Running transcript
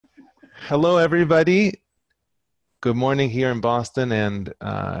Hello, everybody. Good morning here in Boston, and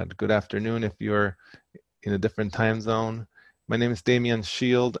good afternoon if you're in a different time zone. My name is Damian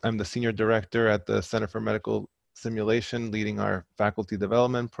Shield. I'm the Senior Director at the Center for Medical Simulation, leading our faculty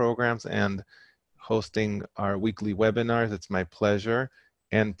development programs and hosting our weekly webinars. It's my pleasure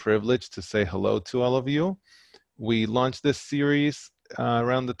and privilege to say hello to all of you. We launched this series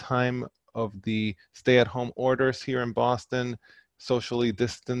around the time of the stay-at-home orders here in Boston, socially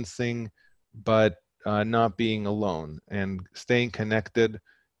distancing, but not being alone and staying connected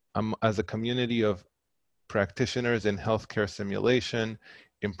as a community of practitioners in healthcare simulation,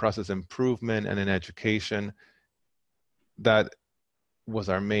 in process improvement, and in education. That was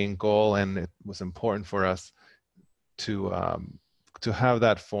our main goal, and it was important for us to have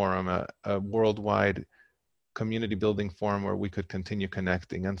that forum, a worldwide community building forum where we could continue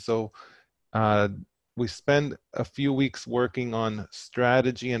connecting. And so we spend a few weeks working on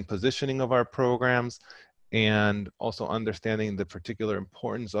strategy and positioning of our programs, and also understanding the particular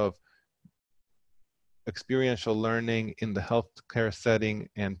importance of experiential learning in the healthcare setting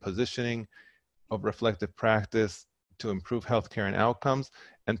and positioning of reflective practice to improve healthcare and outcomes.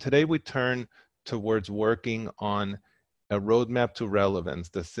 And today we turn towards working on a roadmap to relevance,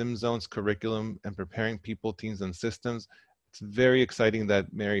 the SimZones curriculum and preparing people, teams, and systems. It's very exciting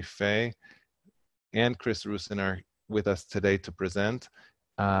that Mary Fay and Chris Rusin are with us today to present.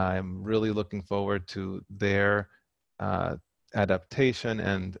 I'm really looking forward to their adaptation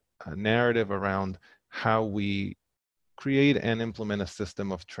and narrative around how we create and implement a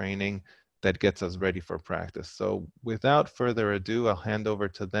system of training that gets us ready for practice. So without further ado, I'll hand over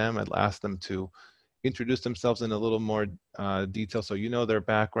to them. I'll ask them to introduce themselves in a little more detail so you know their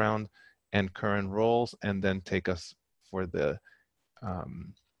background and current roles, and then take us for the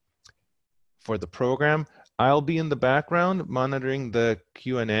program. I'll be in the background monitoring the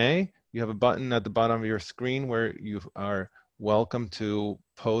Q&A. You have a button at the bottom of your screen where you are welcome to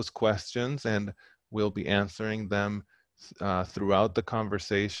pose questions, and we'll be answering them throughout the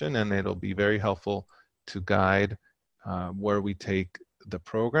conversation, and it'll be very helpful to guide where we take the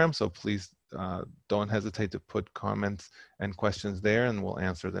program. So please don't hesitate to put comments and questions there, and we'll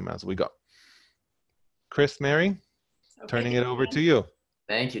answer them as we go. Chris, Mary, turning it over to you.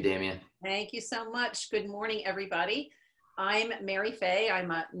 Thank you, Damian. Thank you so much. Good morning, everybody. I'm Mary Fay. I'm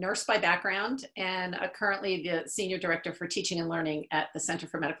a nurse by background and currently the Senior Director for Teaching and Learning at the Center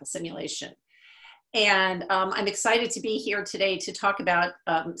for Medical Simulation. And I'm excited to be here today to talk about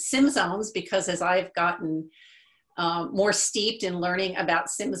SimZones, because as I've gotten more steeped in learning about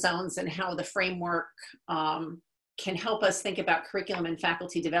SimZones and how the framework can help us think about curriculum and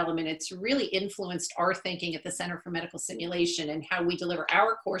faculty development, it's really influenced our thinking at the Center for Medical Simulation and how we deliver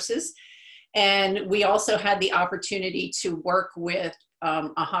our courses. And we also had the opportunity to work with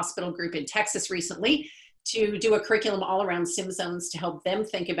a hospital group in Texas recently to do a curriculum all around SimZones to help them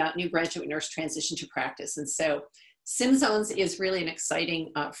think about new graduate nurse transition to practice. And so SimZones is really an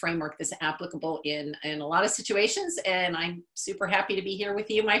exciting framework that's applicable in a lot of situations. And I'm super happy to be here with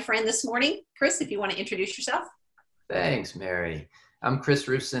you, my friend, this morning. Chris, if you want to introduce yourself. Thanks, Mary. I'm Chris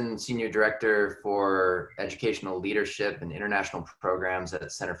Rusin, Senior Director for Educational Leadership and International Programs at the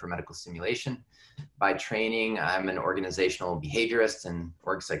Center for Medical Simulation. By training, I'm an organizational behaviorist and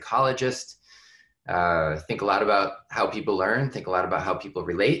org psychologist. Think a lot about how people learn, think a lot about how people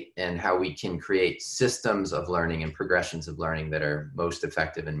relate, and how we can create systems of learning and progressions of learning that are most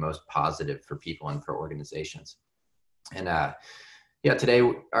effective and most positive for people and for organizations. And yeah, today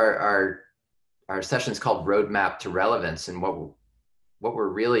our session is called Roadmap to Relevance, and what we're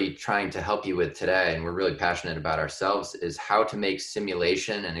really trying to help you with today, and we're really passionate about ourselves, is how to make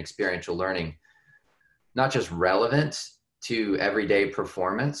simulation and experiential learning not just relevant to everyday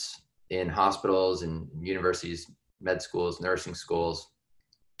performance in hospitals and universities, med schools, nursing schools,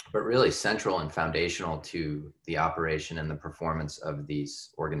 but really central and foundational to the operation and the performance of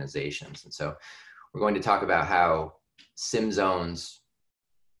these organizations. And so we're going to talk about how SimZones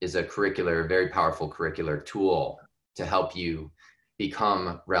is a very powerful curricular tool to help you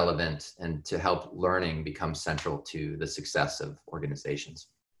become relevant and to help learning become central to the success of organizations.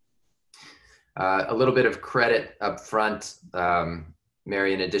 A little bit of credit up front,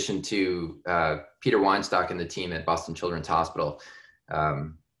 Mary, in addition to Peter Weinstock and the team at Boston Children's Hospital,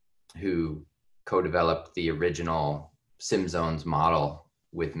 who co-developed the original SimZones model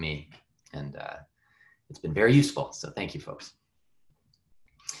with me. And it's been very useful, so thank you, folks.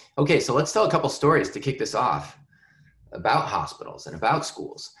 Okay, so let's tell a couple stories to kick this off about hospitals and about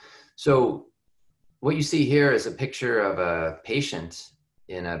schools. So what you see here is a picture of a patient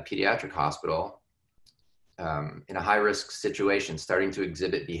in a pediatric hospital in a high-risk situation, starting to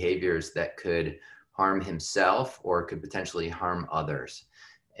exhibit behaviors that could harm himself or could potentially harm others.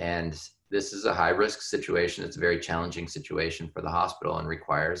 And this is a high-risk situation. It's a very challenging situation for the hospital and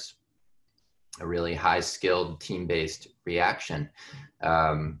requires a really high-skilled, team-based reaction.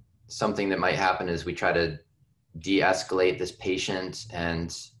 Something that might happen is we try to de-escalate this patient,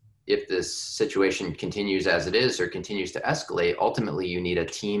 and if this situation continues as it is or continues to escalate, ultimately you need a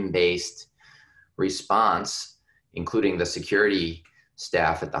team-based response, including the security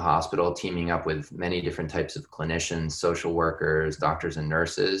staff at the hospital, teaming up with many different types of clinicians, social workers, doctors and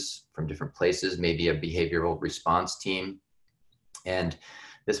nurses from different places, maybe a behavioral response team. And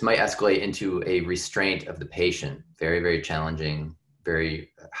this might escalate into a restraint of the patient, very, very challenging,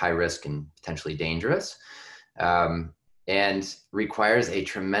 very high risk and potentially dangerous, and requires a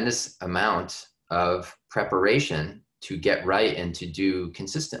tremendous amount of preparation to get right and to do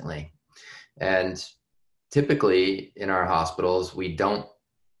consistently. And typically in our hospitals, we don't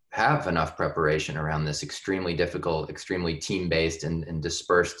have enough preparation around this extremely difficult, extremely team-based and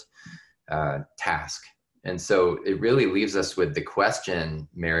dispersed task. And so it really leaves us with the question,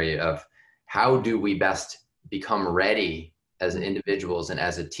 Mary, of how do we best become ready as individuals and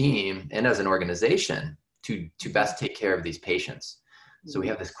as a team and as an organization to best take care of these patients? So we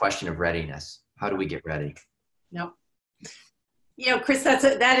have this question of readiness. How do we get ready? No. You know, Chris,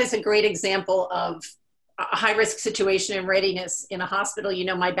 that is a great example of a high-risk situation and readiness in a hospital. You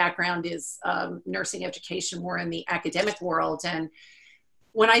know, my background is nursing education, more in the academic world. And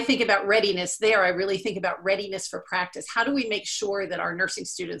when I think about readiness there, I really think about readiness for practice. How do we make sure that our nursing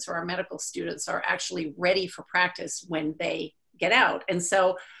students or our medical students are actually ready for practice when they get out? And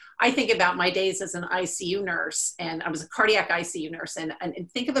so I think about my days as an ICU nurse, and I was a cardiac ICU nurse, and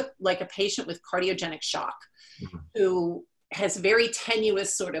think of it like a patient with cardiogenic shock who has very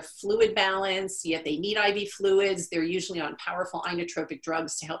tenuous sort of fluid balance, yet they need IV fluids. They're usually on powerful inotropic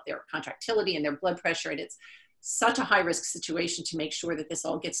drugs to help their contractility and their blood pressure. And it's such a high risk situation to make sure that this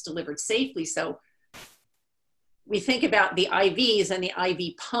all gets delivered safely. So we think about the IVs and the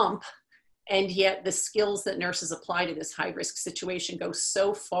IV pump, and yet the skills that nurses apply to this high risk situation go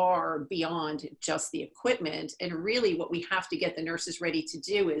so far beyond just the equipment. And really what we have to get the nurses ready to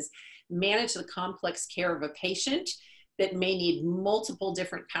do is manage the complex care of a patient that may need multiple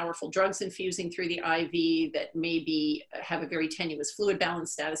different powerful drugs infusing through the IV, that maybe have a very tenuous fluid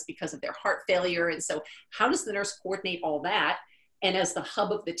balance status because of their heart failure. And so how does the nurse coordinate all that? And as the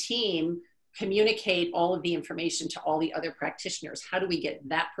hub of the team, communicate all of the information to all the other practitioners? How do we get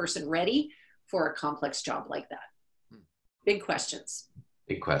that person ready for a complex job like that? Big questions.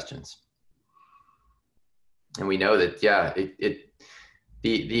 Big questions. And we know that, yeah,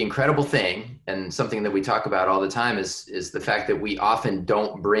 the incredible thing, and something that we talk about all the time, is the fact that we often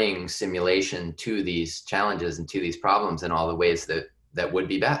don't bring simulation to these challenges and to these problems in all the ways that would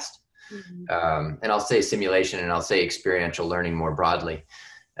be best. And I'll say simulation, and I'll say experiential learning more broadly.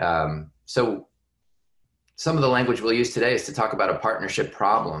 So some of the language we'll use today is to talk about a partnership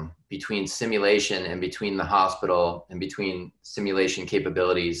problem between simulation and between the hospital and between simulation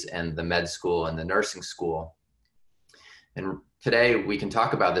capabilities and the med school and the nursing school. And today we can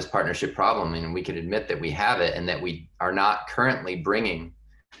talk about this partnership problem, and we can admit that we have it and that we are not currently bringing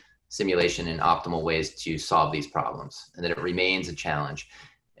simulation in optimal ways to solve these problems, and that it remains a challenge,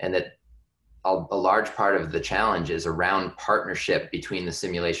 and that a large part of the challenge is around partnership between the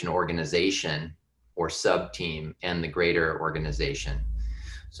simulation organization or sub-team and the greater organization.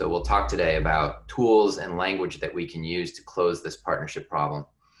 So we'll talk today about tools and language that we can use to close this partnership problem.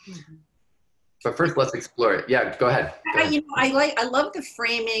 But first, let's explore it. Yeah, go ahead. You know, I love the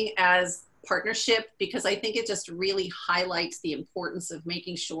framing as partnership, because I think it just really highlights the importance of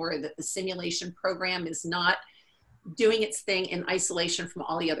making sure that the simulation program is not doing its thing in isolation from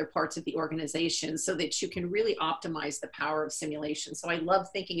all the other parts of the organization, so that you can really optimize the power of simulation. So I love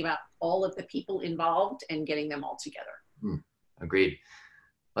thinking about all of the people involved and getting them all together. Agreed.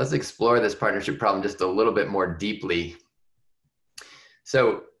 Let's explore this partnership problem just a little bit more deeply.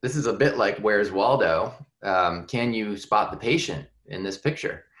 So this is a bit like Where's Waldo? Can you spot the patient in this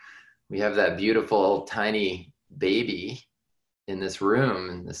picture? We have that beautiful tiny baby in this room,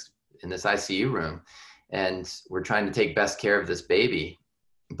 in this ICU room, and we're trying to take best care of this baby.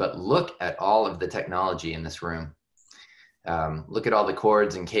 But look at all of the technology in this room. Look at all the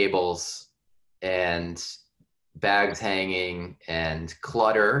cords and cables and bags hanging and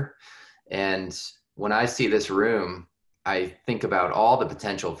clutter. And when I see this room, I think about all the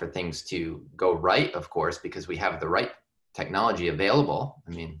potential for things to go right, of course, because we have the right technology available.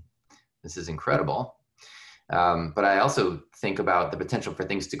 I mean, this is incredible. But I also think about the potential for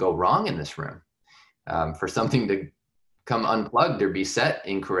things to go wrong in this room. for something to come unplugged or be set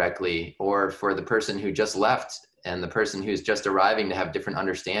incorrectly, or for the person who just left and the person who's just arriving to have different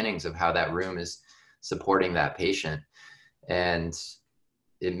understandings of how that room is supporting that patient. And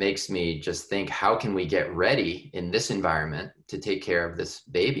it makes me just think, how can we get ready in this environment to take care of this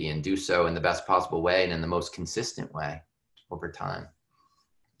baby and do so in the best possible way and in the most consistent way over time?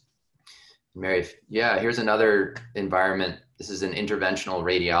 Mary, yeah, here's another environment. This is an interventional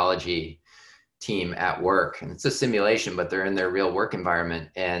radiology team at work, and it's a simulation, but they're in their real work environment.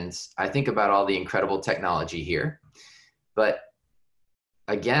 And I think about all the incredible technology here, but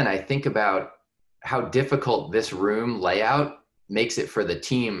again, I think about how difficult this room layout makes it for the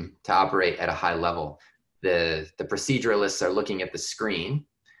team to operate at a high level. The proceduralists are looking at the screen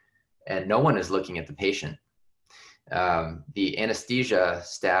and no one is looking at the patient. The anesthesia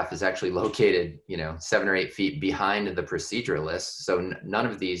staff is actually located, 7 or 8 feet behind the proceduralists. So none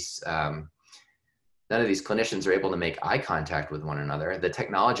of these clinicians are able to make eye contact with one another. The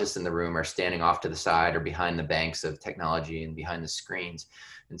technologists in the room are standing off to the side or behind the banks of technology and behind the screens.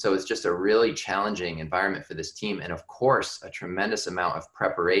 And so it's just a really challenging environment for this team. And of course, a tremendous amount of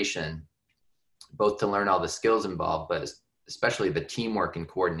preparation, both to learn all the skills involved, but especially the teamwork and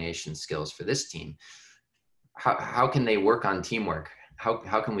coordination skills for this team. How can they work on teamwork?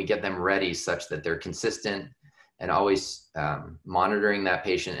 How can we get them ready such that they're consistent and always monitoring that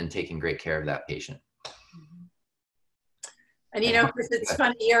patient and taking great care of that patient? And Chris, it's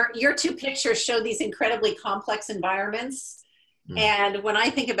funny, your 2 pictures show these incredibly complex environments. And when I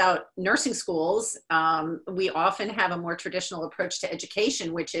think about nursing schools, we often have a more traditional approach to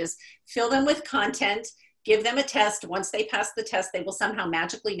education, which is fill them with content, give them a test. Once they pass the test, they will somehow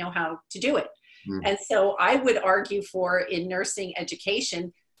magically know how to do it. And so I would argue for, in nursing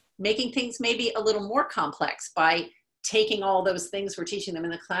education, making things maybe a little more complex by taking all those things we're teaching them in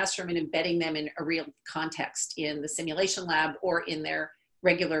the classroom and embedding them in a real context in the simulation lab or in their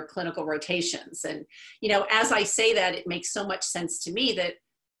regular clinical rotations. And, as I say that, it makes so much sense to me that,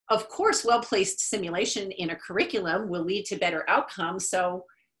 of course, well-placed simulation in a curriculum will lead to better outcomes. So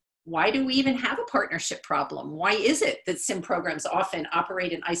why do we even have a partnership problem? Why is it that sim programs often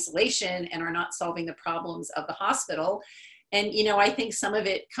operate in isolation and are not solving the problems of the hospital? And, I think some of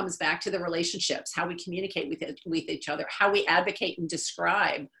it comes back to the relationships, how we communicate with each other, how we advocate and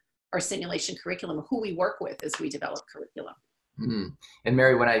describe our simulation curriculum, who we work with as we develop curriculum. And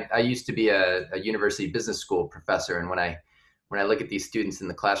Mary, when I used to be a university business school professor, and when I look at these students in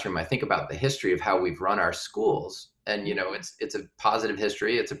the classroom, I think about the history of how we've run our schools. And, it's a positive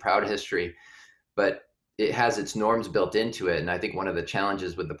history, it's a proud history, but it has its norms built into it. And I think one of the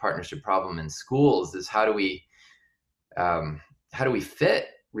challenges with the partnership problem in schools is how do we fit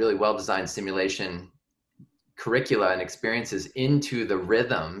really well-designed simulation curricula and experiences into the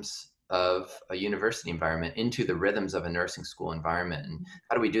rhythms of a university environment, into the rhythms of a nursing school environment? And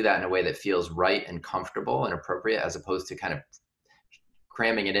how do we do that in a way that feels right and comfortable and appropriate, as opposed to kind of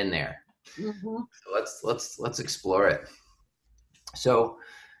cramming it in there? So let's explore it. So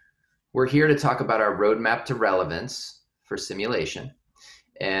we're here to talk about our roadmap to relevance for simulation.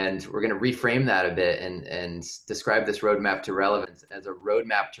 And we're going to reframe that a bit and describe this roadmap to relevance as a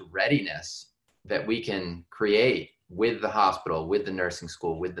roadmap to readiness that we can create with the hospital, with the nursing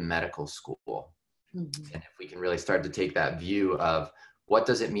school, with the medical school. And if we can really start to take that view of what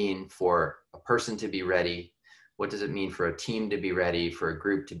does it mean for a person to be ready? What does it mean for a team to be ready, for a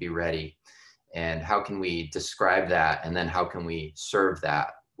group to be ready? And how can we describe that? And then how can we serve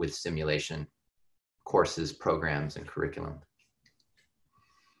that with simulation courses, programs, and curriculum?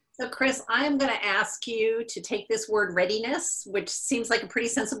 So Chris, I am going to ask you to take this word readiness, which seems like a pretty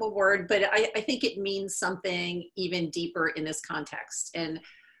sensible word, but I think it means something even deeper in this context, and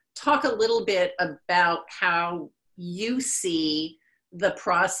talk a little bit about how you see the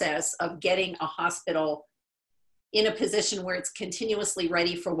process of getting a hospital in a position where it's continuously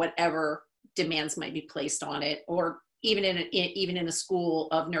ready for whatever demands might be placed on it, or even in a school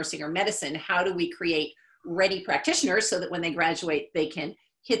of nursing or medicine. How do we create ready practitioners so that when they graduate, they can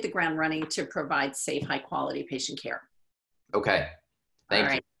hit the ground running to provide safe, high quality patient care? Okay,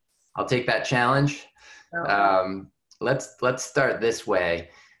 thank you. I'll take that challenge. Let's start this way.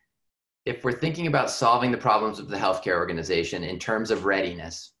 If we're thinking about solving the problems of the healthcare organization in terms of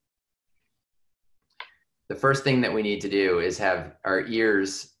readiness, the first thing that we need to do is have our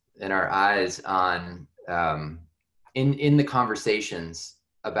ears and our eyes on in the conversations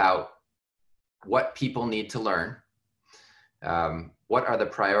about what people need to learn. What are the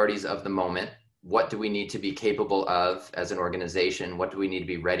priorities of the moment? What do we need to be capable of as an organization? What do we need to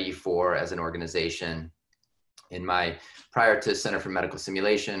be ready for as an organization? Prior to Center for Medical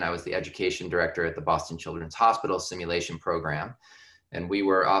Simulation, I was the education director at the Boston Children's Hospital simulation program. And we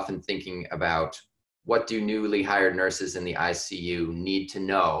were often thinking about, what do newly hired nurses in the ICU need to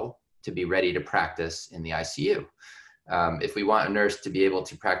know to be ready to practice in the ICU? If we want a nurse to be able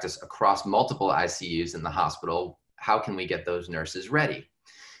to practice across multiple ICUs in the hospital, how can we get those nurses ready?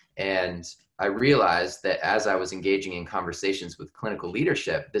 And I realized that as I was engaging in conversations with clinical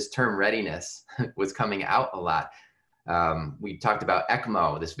leadership, this term readiness was coming out a lot. We talked about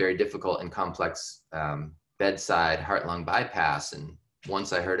ECMO, this very difficult and complex bedside heart-lung bypass. And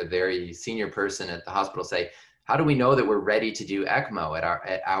once I heard a very senior person at the hospital say, how do we know that we're ready to do ECMO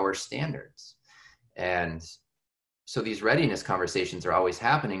at our standards? And so these readiness conversations are always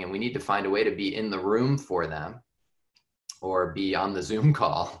happening, and we need to find a way to be in the room for them, or be on the Zoom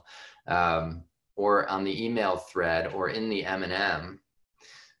call, or on the email thread, or in the M&M,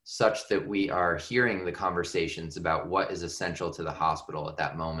 such that we are hearing the conversations about what is essential to the hospital at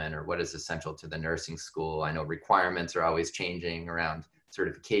that moment, or what is essential to the nursing school. I know requirements are always changing around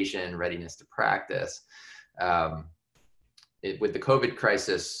certification, readiness to practice. With the COVID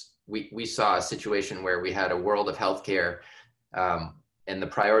crisis, we saw a situation where we had a world of healthcare, and the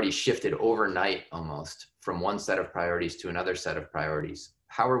priorities shifted overnight almost from one set of priorities to another set of priorities.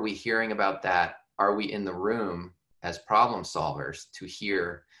 How are we hearing about that? Are we in the room as problem solvers to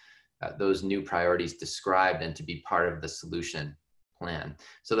hear those new priorities described and to be part of the solution plan?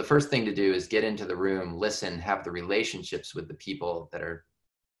 So the first thing to do is get into the room, listen, have the relationships with the people that are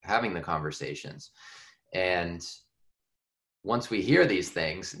having the conversations. And once we hear these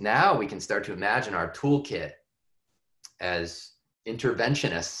things, now we can start to imagine our toolkit as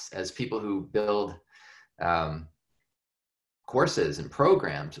interventionists, as people who build courses and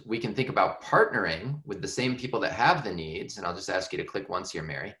programs. We can think about partnering with the same people that have the needs. And I'll just ask you to click once here,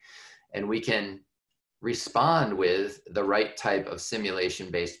 Mary. And we can respond with the right type of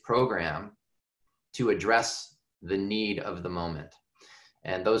simulation-based program to address the need of the moment.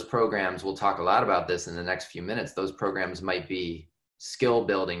 And those programs, we'll talk a lot about this in the next few minutes, those programs might be skill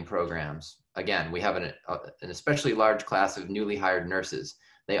building programs. Again, we have an especially large class of newly hired nurses.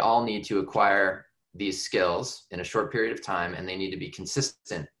 They all need to acquire these skills in a short period of time, and they need to be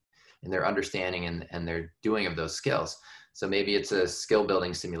consistent in their understanding and their doing of those skills. So maybe it's a skill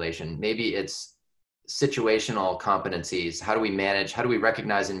building simulation. Maybe it's situational competencies. How do we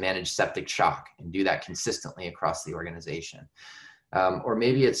recognize and manage septic shock and do that consistently across the organization? Or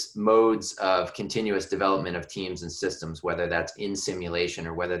maybe it's modes of continuous development of teams and systems, whether that's in simulation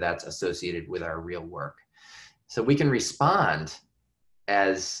or whether that's associated with our real work. So we can respond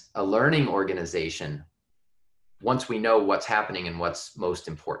as a learning organization once we know what's happening and what's most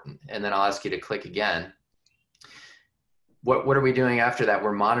important. And then I'll ask you to click again. What are we doing after that?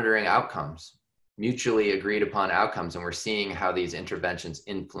 We're monitoring outcomes, mutually agreed upon outcomes, and we're seeing how these interventions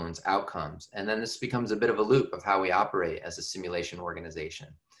influence outcomes. And then this becomes a bit of a loop of how we operate as a simulation organization.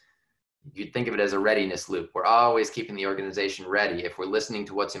 You'd think of it as a readiness loop. We're always keeping the organization ready if we're listening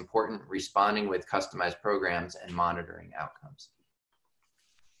to what's important, responding with customized programs, and monitoring outcomes.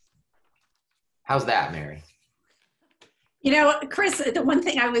 How's that, Mary? You know, Chris, the one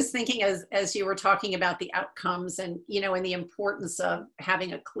thing I was thinking as you were talking about the outcomes and, you know, and the importance of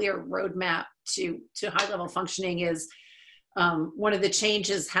having a clear roadmap to high-level functioning is one of the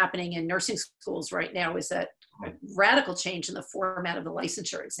changes happening in nursing schools right now is that radical change in the format of the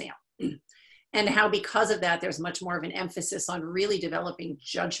licensure exam. And how because of that, there's much more of an emphasis on really developing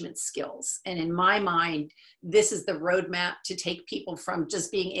judgment skills. And in my mind, this is the roadmap to take people from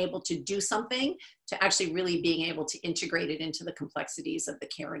just being able to do something to actually really being able to integrate it into the complexities of the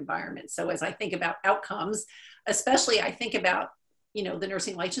care environment. So as I think about outcomes, especially I think about, you know, the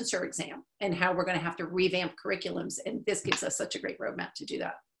nursing licensure exam and how we're going to have to revamp curriculums. And this gives us such a great roadmap to do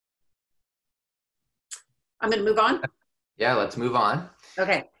that. I'm going to move on. Yeah, let's move on.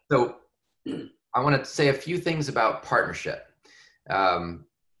 Okay. So I want to say a few things about partnership.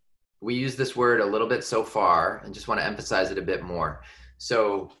 We use this word a little bit so far and just want to emphasize it a bit more.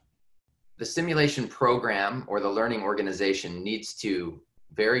 So the simulation program or the learning organization needs to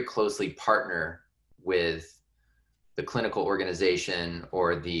very closely partner with the clinical organization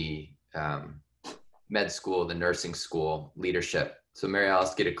or the med school, the nursing school leadership. So Mary, I'll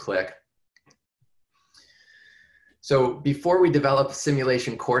ask you to click. So before we develop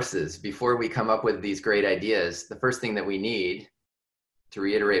simulation courses, before we come up with these great ideas, the first thing that we need, to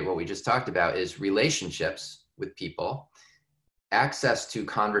reiterate what we just talked about, is relationships with people, access to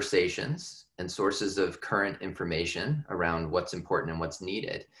conversations and sources of current information around what's important and what's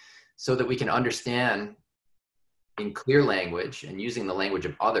needed, so that we can understand in clear language and using the language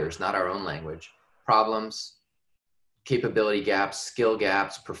of others, not our own language, problems, capability gaps, skill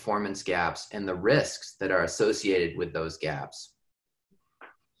gaps, performance gaps, and the risks that are associated with those gaps.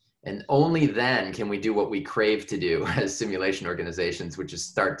 And only then can we do what we crave to do as simulation organizations, which is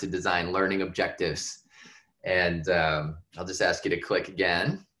start to design learning objectives. And I'll just ask you to click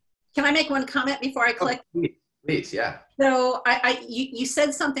again. Can I make one comment before I click? Oh, please, yeah. So you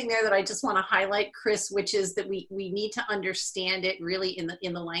said something there that I just want to highlight, Chris, which is that we need to understand it really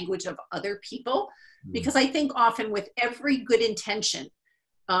in the language of other people, because I think often with every good intention,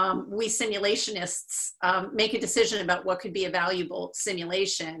 we simulationists make a decision about what could be a valuable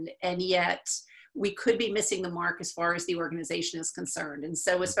simulation, and yet we could be missing the mark as far as the organization is concerned. And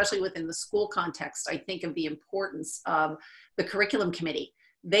so especially within the school context, I think of the importance of the curriculum committee.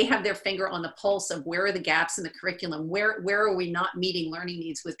 They have their finger on the pulse of where are the gaps in the curriculum, where are we not meeting learning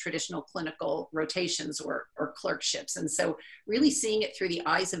needs with traditional clinical rotations or clerkships. And so really seeing it through the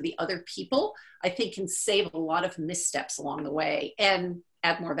eyes of the other people, I think can save a lot of missteps along the way and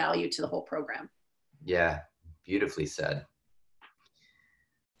add more value to the whole program. Yeah, beautifully said.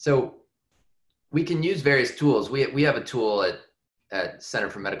 So we can use various tools. We have a tool at Center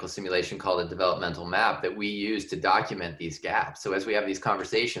for Medical Simulation called a developmental map that we use to document these gaps. So as we have these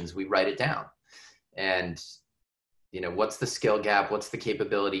conversations, we write it down. And, you know, what's the skill gap? What's the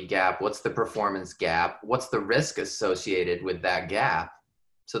capability gap? What's the performance gap? What's the risk associated with that gap?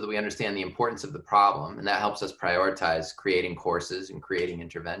 So that we understand the importance of the problem. And that helps us prioritize creating courses and creating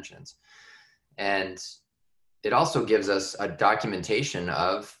interventions. And it also gives us a documentation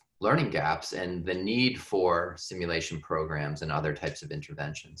of learning gaps and the need for simulation programs and other types of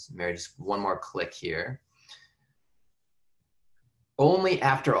interventions. Mary, just one more click here. Only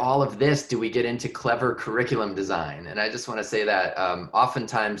after all of this do we get into clever curriculum design. And I just want to say that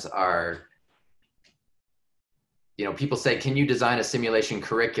oftentimes people say, can you design a simulation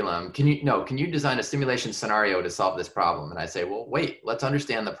curriculum? Can you design a simulation scenario to solve this problem? And I say, well, wait, let's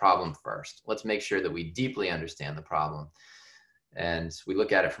understand the problem first. Let's make sure that we deeply understand the problem. And we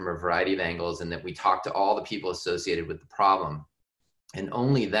look at it from a variety of angles, and that we talk to all the people associated with the problem. And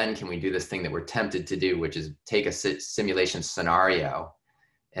only then can we do this thing that we're tempted to do, which is take a simulation scenario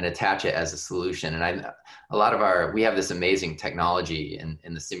and attach it as a solution. And we have this amazing technology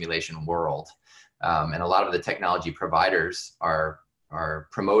in the simulation world. And a lot of the technology providers are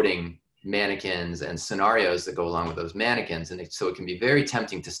promoting mannequins and scenarios that go along with those mannequins. And so it can be very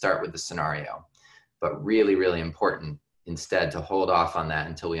tempting to start with the scenario, but really, really important instead to hold off on that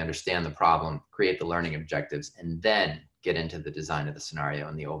until we understand the problem, create the learning objectives, and then get into the design of the scenario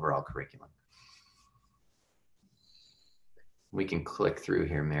and the overall curriculum. We can click through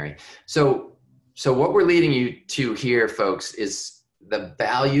here, Mary. So what we're leading you to here, folks, is the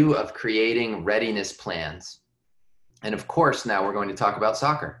value of creating readiness plans. And of course, now we're going to talk about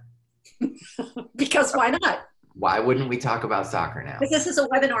soccer. Because why not? Why wouldn't we talk about soccer now? Because this is a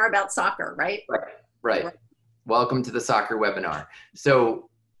webinar about soccer, right? Right. Welcome to the soccer webinar. So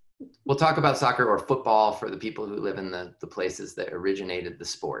we'll talk about soccer or football for the people who live in the places that originated the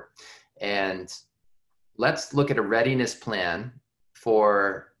sport. And let's look at a readiness plan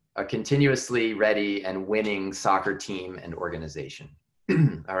for a continuously ready and winning soccer team and organization.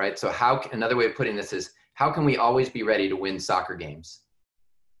 All right, so another way of putting this is, how can we always be ready to win soccer games?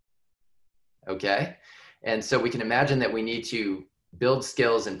 Okay, and so we can imagine that we need to build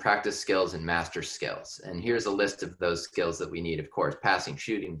skills and practice skills and master skills. And here's a list of those skills that we need, of course: passing,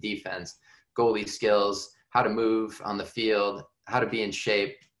 shooting, defense, goalie skills, how to move on the field, how to be in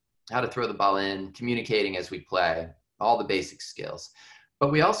shape, how to throw the ball in, communicating as we play, all the basic skills.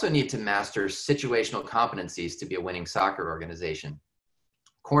 But we also need to master situational competencies to be a winning soccer organization.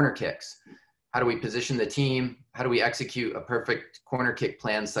 Corner kicks. How do we position the team? How do we execute a perfect corner kick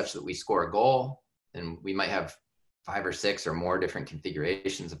plan such that we score a goal? And we might have 5 or 6 or more different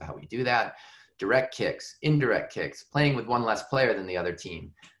configurations of how we do that. Direct kicks, indirect kicks, playing with one less player than the other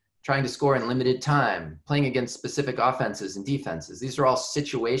team, trying to score in limited time, playing against specific offenses and defenses. These are all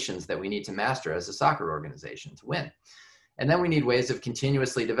situations that we need to master as a soccer organization to win. And then we need ways of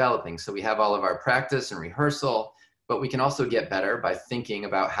continuously developing. So we have all of our practice and rehearsal, but we can also get better by thinking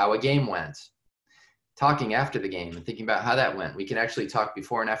about how a game went, talking after the game and thinking about how that went. We can actually talk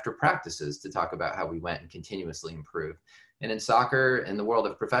before and after practices to talk about how we went and continuously improve. And in soccer, in the world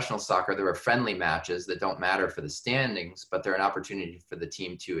of professional soccer, there are friendly matches that don't matter for the standings, but they're an opportunity for the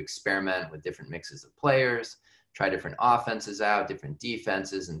team to experiment with different mixes of players, try different offenses out, different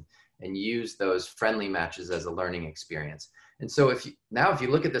defenses, and use those friendly matches as a learning experience. And so if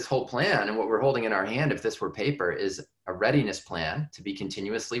you look at this whole plan, and what we're holding in our hand, if this were paper, is a readiness plan to be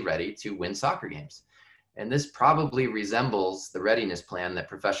continuously ready to win soccer games. And this probably resembles the readiness plan that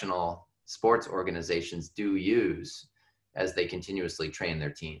professional sports organizations do use as they continuously train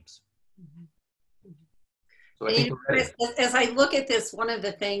their teams. So I And, think you know, we're ready. as I look at this, one of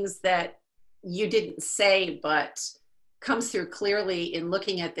the things that you didn't say but comes through clearly in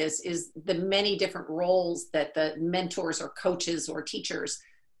looking at this is the many different roles that the mentors or coaches or teachers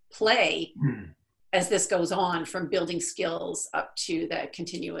play as this goes on, from building skills up to the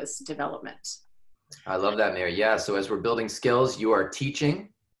continuous development. I love that, Mary. Yeah, so as we're building skills, you are teaching,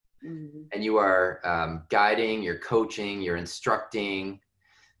 and you are guiding, you're coaching, you're instructing,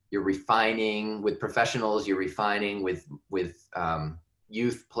 you're refining with professionals, you're refining with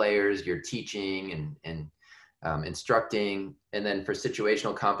youth players, you're teaching and instructing. And then for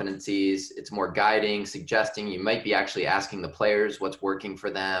situational competencies, it's more guiding, suggesting. You might be actually asking the players what's working for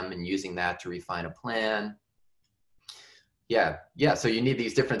them and using that to refine a plan. Yeah. So you need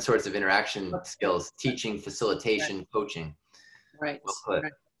these different sorts of interaction skills: teaching, facilitation, coaching. Right. Well put.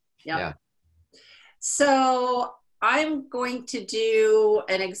 Right. Yeah. So I'm going to do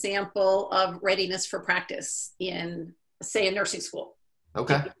an example of readiness for practice in, say, a nursing school.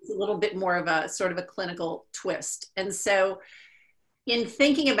 Okay. It's a little bit more of a sort of a clinical twist. And so in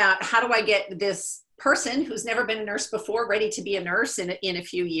thinking about how do I get this person who's never been a nurse before ready to be a nurse in a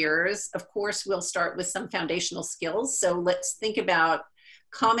few years, of course, we'll start with some foundational skills. So let's think about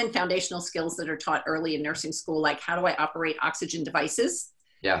common foundational skills that are taught early in nursing school, like how do I operate oxygen devices?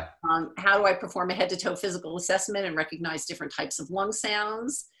 Yeah. How do I perform a head-to-toe physical assessment and recognize different types of lung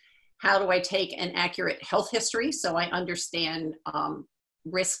sounds? How do I take an accurate health history so I understand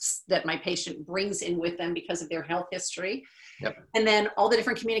risks that my patient brings in with them because of their health history? Yep. And then all the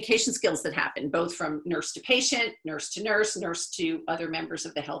different communication skills that happen, both from nurse to patient, nurse to nurse, nurse to other members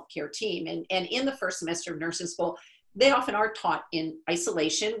of the healthcare team. And in the first semester of nursing school, they often are taught in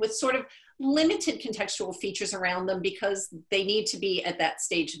isolation with sort of limited contextual features around them because they need to be at that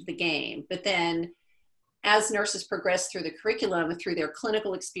stage of the game. But then as nurses progress through the curriculum and through their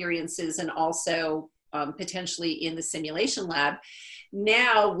clinical experiences and also potentially in the simulation lab,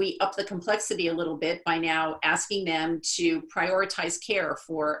 now we up the complexity a little bit by now asking them to prioritize care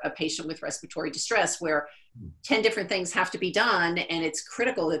for a patient with respiratory distress, where 10 different things have to be done, and it's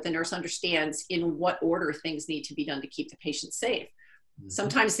critical that the nurse understands in what order things need to be done to keep the patient safe.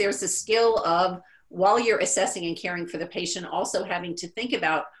 Sometimes there's a skill of, while you're assessing and caring for the patient, also having to think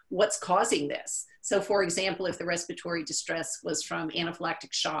about what's causing this. So for example, if the respiratory distress was from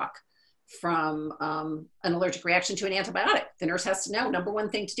anaphylactic shock, from an allergic reaction to an antibiotic, the nurse has to know, number one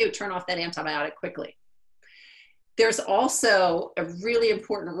thing to do, turn off that antibiotic quickly. There's also a really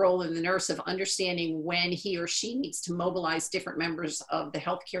important role in the nurse of understanding when he or she needs to mobilize different members of the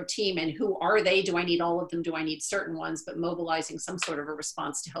healthcare team, and who are they? Do I need all of them? Do I need certain ones? But mobilizing some sort of a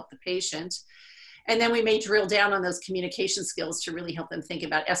response to help the patient. And then we may drill down on those communication skills to really help them think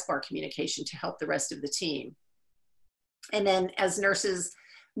about SBAR communication to help the rest of the team. And then as nurses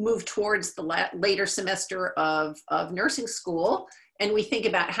move towards the later semester of nursing school, and we think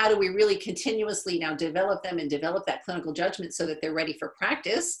about how do we really continuously now develop them and develop that clinical judgment so that they're ready for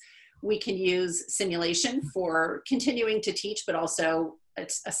practice, we can use simulation for continuing to teach, but also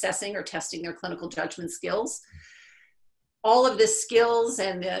assessing or testing their clinical judgment skills. All of the skills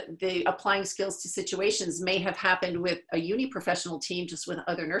and the applying skills to situations may have happened with a uni-professional team, just with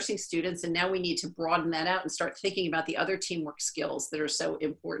other nursing students. And now we need to broaden that out and start thinking about the other teamwork skills that are so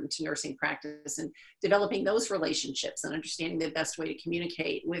important to nursing practice, and developing those relationships and understanding the best way to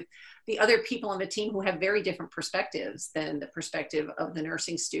communicate with the other people on the team who have very different perspectives than the perspective of the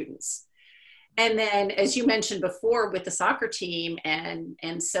nursing students. And then, as you mentioned before, with the soccer team, and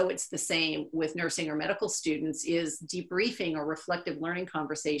so it's the same with nursing or medical students, is debriefing or reflective learning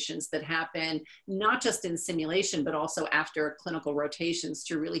conversations that happen not just in simulation, but also after clinical rotations,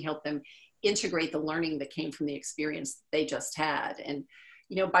 to really help them integrate the learning that came from the experience they just had. And,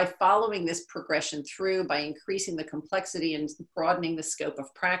 you know, by following this progression through, by increasing the complexity and broadening the scope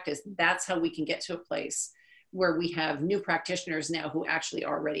of practice, that's how we can get to a place where we have new practitioners now who actually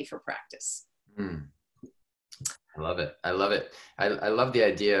are ready for practice. I love it. I love it. I love the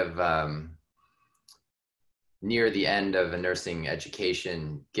idea of near the end of a nursing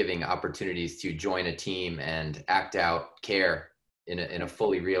education, giving opportunities to join a team and act out care in a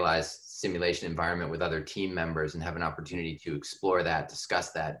fully realized simulation environment with other team members, and have an opportunity to explore that,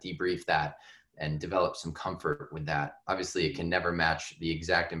 discuss that, debrief that, and develop some comfort with that. Obviously, it can never match the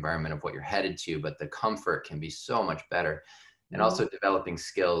exact environment of what you're headed to, but the comfort can be so much better. And also developing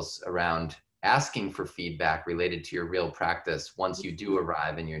skills around asking for feedback related to your real practice once you do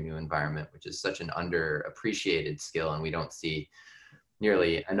arrive in your new environment, which is such an underappreciated skill, and we don't see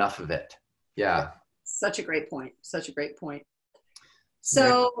nearly enough of it. Yeah. Such a great point. Such a great point.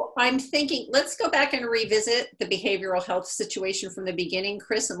 So I'm thinking, let's go back and revisit the behavioral health situation from the beginning,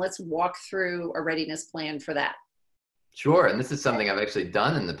 Chris, and let's walk through a readiness plan for that. Sure, and this is something I've actually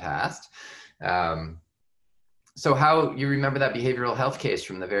done in the past. So how you remember that behavioral health case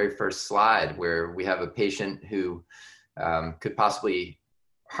from the very first slide where we have a patient who could possibly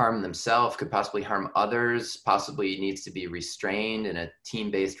harm themselves, could possibly harm others, possibly needs to be restrained in a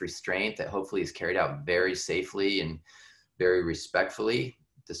team-based restraint that hopefully is carried out very safely and very respectfully,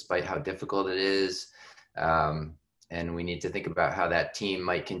 despite how difficult it is. And we need to think about how that team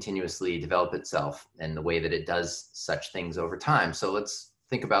might continuously develop itself and the way that it does such things over time. So let's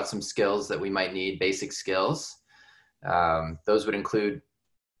think about some skills that we might need, basic skills. Those would include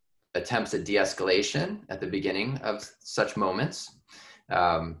attempts at de-escalation at the beginning of such moments,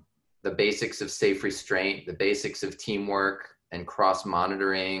 the basics of safe restraint, the basics of teamwork and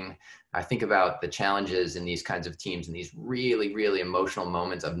cross-monitoring. I think about the challenges in these kinds of teams and these really, really emotional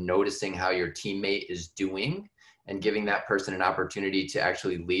moments of noticing how your teammate is doing and giving that person an opportunity to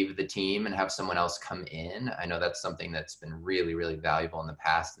actually leave the team and have someone else come in. I know that's something that's been really, really valuable in the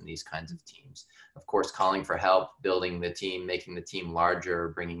past in these kinds of teams. Of course, calling for help, building the team, making the team larger,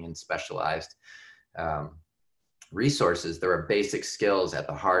 bringing in specialized resources. There are basic skills at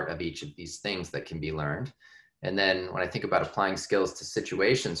the heart of each of these things that can be learned. And then when I think about applying skills to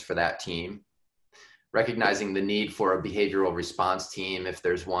situations for that team, recognizing the need for a behavioral response team, if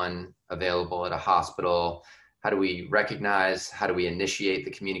there's one available at a hospital, how do we recognize, how do we initiate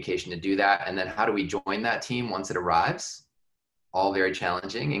the communication to do that? And then how do we join that team once it arrives? All very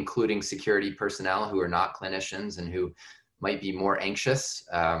challenging, including security personnel who are not clinicians and who might be more anxious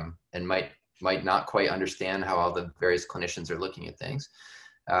and might not quite understand how all the various clinicians are looking at things.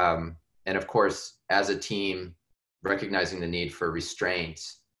 And of course, as a team, recognizing the need for restraint,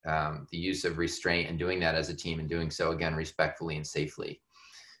 the use of restraint and doing that as a team and doing so again, respectfully and safely,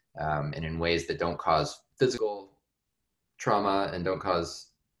 and in ways that don't cause physical trauma and don't cause,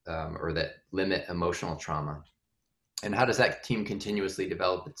 or that limit emotional trauma. And how does that team continuously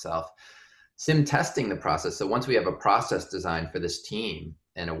develop itself? Sim testing the process. So once we have a process designed for this team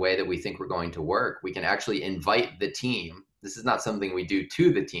and a way that we think we're going to work, we can actually invite the team. This is not something we do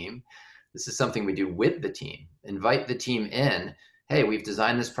to the team. This is something we do with the team. Invite the team in. Hey, we've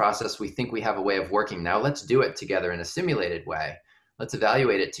designed this process. We think we have a way of working. Now let's do it together in a simulated way. Let's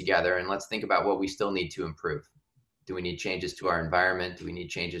evaluate it together and let's think about what we still need to improve. Do we need changes to our environment? Do we need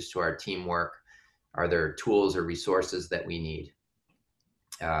changes to our teamwork? Are there tools or resources that we need?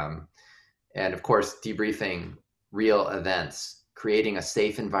 And of course, debriefing real events, creating a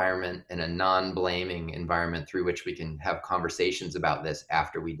safe environment and a non-blaming environment through which we can have conversations about this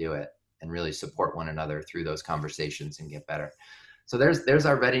after we do it and really support one another through those conversations and get better. So there's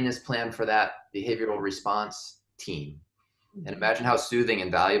our readiness plan for that behavioral response team. And imagine how soothing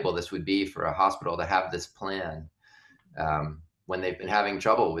and valuable this would be for a hospital to have this plan when they've been having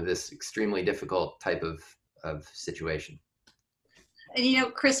trouble with this extremely difficult type of situation. And you know,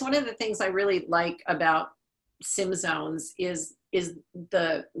 Chris, one of the things I really like about SimZones is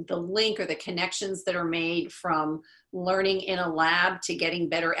the link or the connections that are made from learning in a lab to getting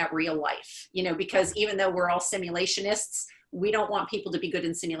better at real life. You know, because even though we're all simulationists, we don't want people to be good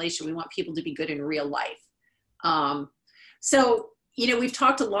in simulation. We want people to be good in real life. So, you know, we've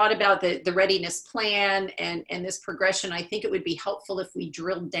talked a lot about the readiness plan and this progression. I think it would be helpful if we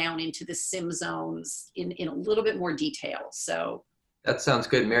drilled down into the SimZones in a little bit more detail. So that sounds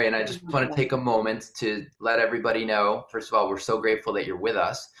good, Mary. And I just want to take a moment to let everybody know, first of all, we're so grateful that you're with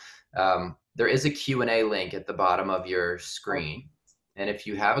us. There is a Q&A link at the bottom of your screen. And if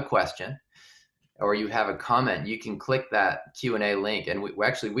you have a question or you have a comment, you can click that Q&A link. And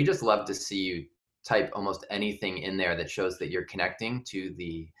we just love to see you type almost anything in there that shows that you're connecting to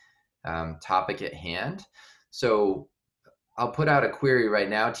the topic at hand. So I'll put out a query right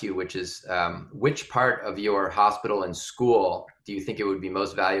now to you, which is which part of your hospital and school do you think it would be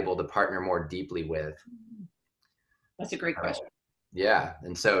most valuable to partner more deeply with? That's a great question. Yeah,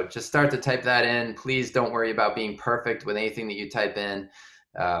 and so just start to type that in. Please don't worry about being perfect with anything that you type in.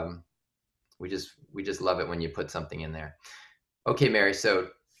 We just love it when you put something in there. Okay, Mary, so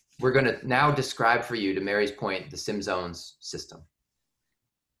we're going to now describe for you, to Mary's point, the SimZones system.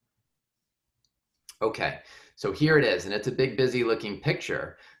 Okay, so here it is, and it's a big, busy looking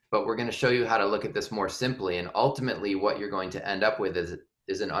picture, but we're going to show you how to look at this more simply. And ultimately, what you're going to end up with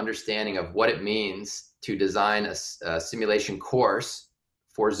is an understanding of what it means to design a simulation course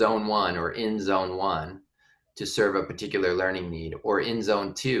for Zone 1 or in Zone 1 to serve a particular learning need, or in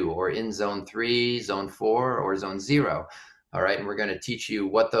Zone 2, or in Zone 3, Zone 4, or Zone 0. All right, and we're going to teach you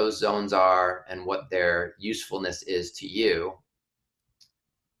what those zones are and what their usefulness is to you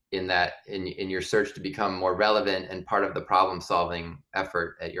in your search to become more relevant and part of the problem solving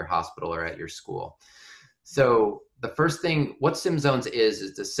effort at your hospital or at your school. So the first thing, what SimZones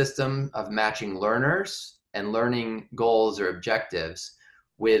is the system of matching learners and learning goals or objectives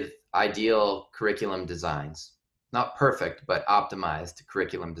with ideal curriculum designs. Not perfect, but optimized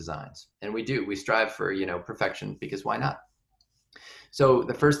curriculum designs. And we strive for, perfection, because why not? So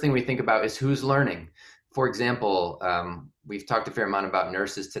the first thing we think about is who's learning. For example, we've talked a fair amount about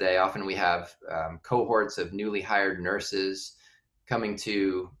nurses today. Often we have cohorts of newly hired nurses coming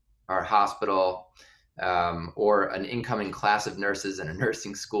to our hospital, or an incoming class of nurses in a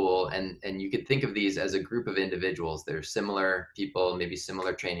nursing school. And you could think of these as a group of individuals. They're similar people, maybe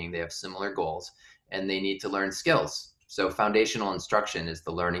similar training, they have similar goals, and they need to learn skills. So foundational instruction is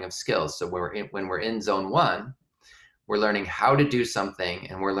the learning of skills. So when we're in zone 1, we're learning how to do something,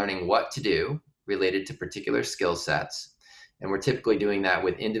 and we're learning what to do related to particular skill sets. And we're typically doing that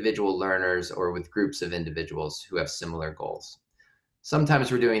with individual learners or with groups of individuals who have similar goals.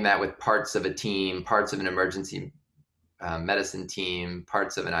 Sometimes we're doing that with parts of a team, parts of an emergency medicine team,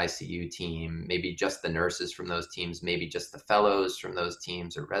 parts of an ICU team, maybe just the nurses from those teams, maybe just the fellows from those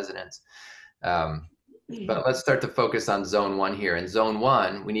teams or residents. But let's start to focus on zone 1 here. In zone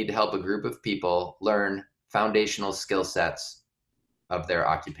 1, we need to help a group of people learn foundational skill sets of their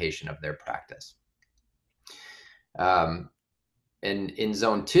occupation, of their practice. And in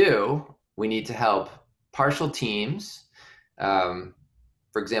zone 2, we need to help partial teams,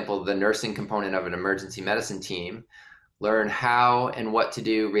 for example, the nursing component of an emergency medicine team, learn how and what to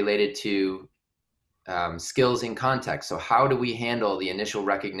do related to skills in context. So how do we handle the initial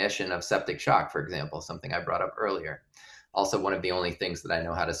recognition of septic shock, for example, something I brought up earlier. Also one of the only things that I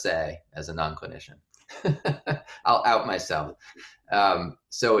know how to say as a non-clinician. I'll out myself.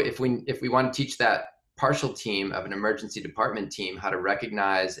 So if we want to teach that partial team of an emergency department team how to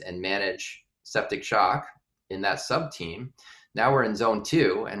recognize and manage septic shock in that sub-team, now we're in zone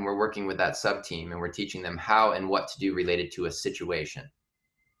 2 and we're working with that sub-team and we're teaching them how and what to do related to a situation.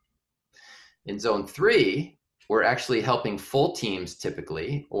 In zone 3, we're actually helping full teams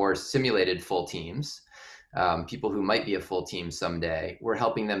typically, or simulated full teams, people who might be a full team someday. We're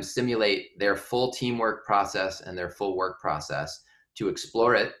helping them simulate their full teamwork process and their full work process to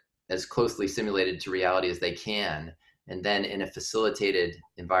explore it as closely simulated to reality as they can, and then in a facilitated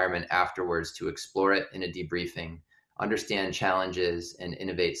environment afterwards to explore it in a debriefing, understand challenges, and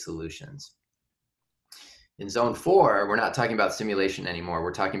innovate solutions. In zone 4, we're not talking about simulation anymore.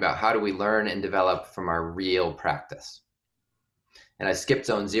 We're talking about how do we learn and develop from our real practice. And I skipped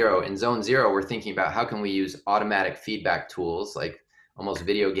zone 0. In zone 0, we're thinking about how can we use automatic feedback tools, like almost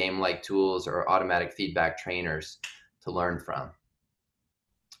video game-like tools or automatic feedback trainers to learn from,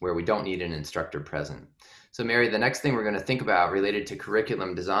 where we don't need an instructor present. So Mary, the next thing we're going to think about related to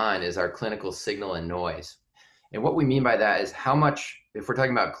curriculum design is our clinical signal and noise. And what we mean by that is how much, if we're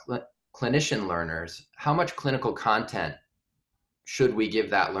talking about clinician learners, how much clinical content should we give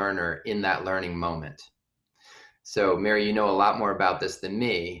that learner in that learning moment? So Mary, you know a lot more about this than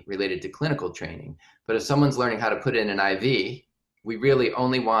me related to clinical training, but if someone's learning how to put in an IV, we really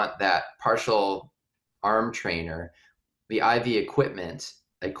only want that partial arm trainer, the IV equipment,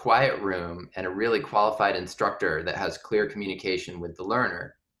 a quiet room, and a really qualified instructor that has clear communication with the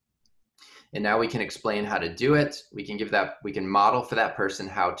learner. And now we can explain how to do it. We can model for that person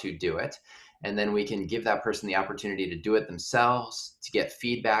how to do it. And then we can give that person the opportunity to do it themselves, to get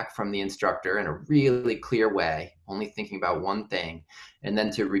feedback from the instructor in a really clear way, only thinking about one thing, and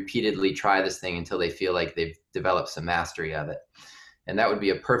then to repeatedly try this thing until they feel like they've developed some mastery of it. And that would be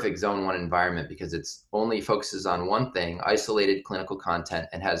a perfect zone 1 environment because it's only focuses on one thing, isolated clinical content,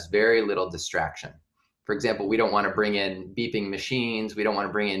 and has very little distraction. For example, we don't want to bring in beeping machines. We don't want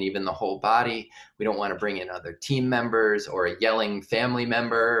to bring in even the whole body. We don't want to bring in other team members or a yelling family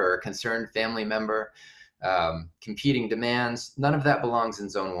member or a concerned family member, competing demands. None of that belongs in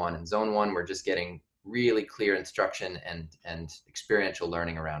zone 1. In zone 1, we're just getting really clear instruction and experiential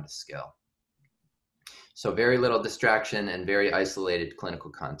learning around a skill. So very little distraction and very isolated clinical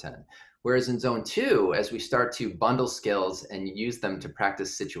content. Whereas in zone 2, as we start to bundle skills and use them to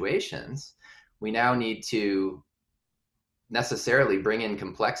practice situations, we now need to necessarily bring in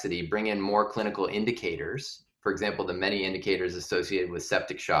complexity, bring in more clinical indicators. For example, the many indicators associated with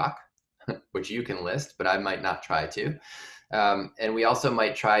septic shock, which you can list, but I might not try to. And we also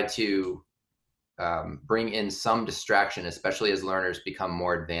might try to bring in some distraction, especially as learners become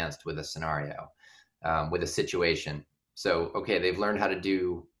more advanced with a scenario, with a situation. So, okay, they've learned how to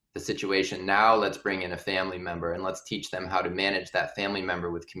do the situation. Now let's bring in a family member and let's teach them how to manage that family member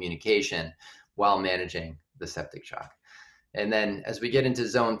with communication while managing the septic shock. And then as we get into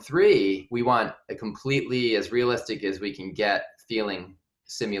zone 3, we want a completely as realistic as we can get feeling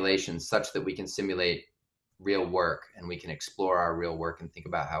simulation such that we can simulate real work and we can explore our real work and think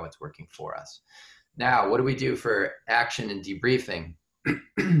about how it's working for us. Now, what do we do for action and debriefing?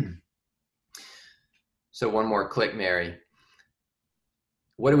 So one more click, Mary.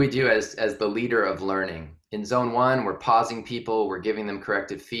 What do we do as the leader of learning? In zone 1, we're pausing people, we're giving them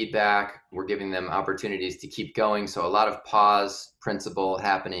corrective feedback, we're giving them opportunities to keep going. So a lot of pause principle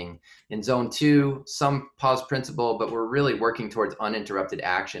happening. In zone 2, some pause principle, but we're really working towards uninterrupted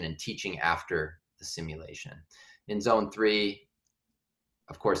action and teaching after the simulation. In zone 3,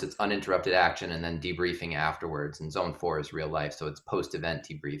 of course, it's uninterrupted action and then debriefing afterwards. And zone 4 is real life, so it's post-event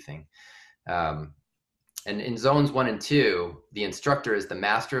debriefing. And in zones 1 and 2, the instructor is the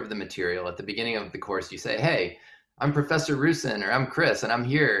master of the material. At the beginning of the course, you say, hey, I'm Professor Rusin, or I'm Chris, and I'm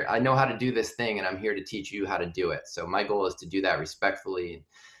here. I know how to do this thing, and I'm here to teach you how to do it. So my goal is to do that respectfully,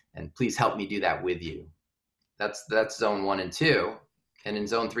 and please help me do that with you. That's zone 1 and 2. And in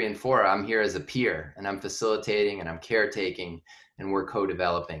zone 3 and 4, I'm here as a peer, and I'm facilitating, and I'm caretaking, and we're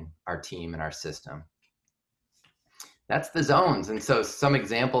co-developing our team and our system. That's the zones. And so some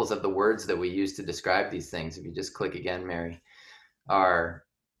examples of the words that we use to describe these things, if you just click again, Mary, are,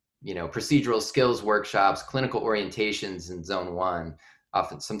 procedural skills workshops, clinical orientations in zone 1.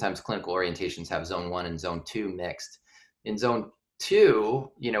 Sometimes clinical orientations have zone 1 and zone 2 mixed. In zone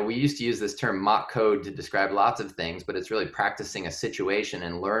 2, we used to use this term mock code to describe lots of things, but it's really practicing a situation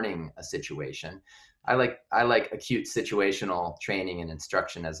and learning a situation. I like acute situational training and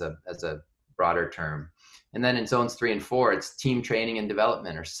instruction as a broader term. And then in zones 3 and 4, it's team training and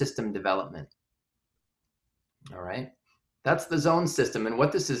development or system development. All right. That's the zone system. And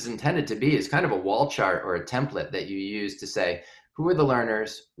what this is intended to be is kind of a wall chart or a template that you use to say, who are the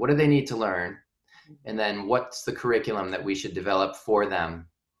learners? What do they need to learn? And then what's the curriculum that we should develop for them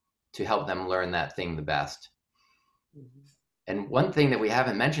to help them learn that thing the best? And one thing that we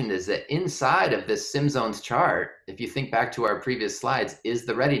haven't mentioned is that inside of this SimZones chart, if you think back to our previous slides, is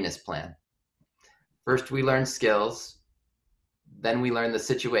the readiness plan. First, we learn skills, then we learn the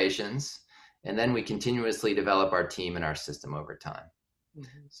situations, and then we continuously develop our team and our system over time.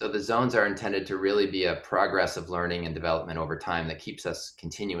 So the zones are intended to really be a progress of learning and development over time that keeps us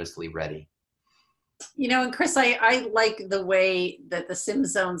continuously ready. And Chris, I like the way that the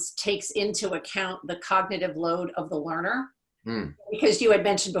SimZones takes into account the cognitive load of the learner. Because you had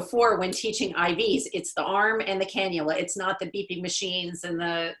mentioned before, when teaching IVs, it's the arm and the cannula. It's not the beeping machines and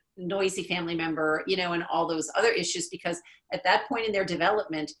the noisy family member, and all those other issues, because at that point in their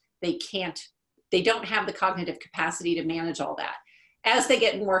development, they don't have the cognitive capacity to manage all that. As they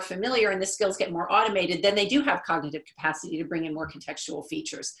get more familiar and the skills get more automated, then they do have cognitive capacity to bring in more contextual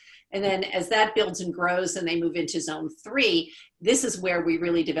features. And then as that builds and grows and they move into zone 3, this is where we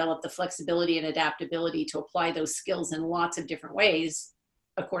really develop the flexibility and adaptability to apply those skills in lots of different ways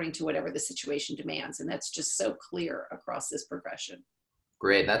according to whatever the situation demands. And that's just so clear across this progression.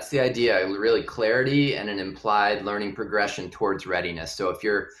 Great, that's the idea, really clarity and an implied learning progression towards readiness. So if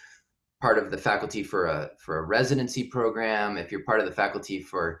you're part of the faculty for a residency program, if you're part of the faculty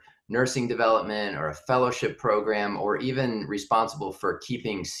for nursing development or a fellowship program, or even responsible for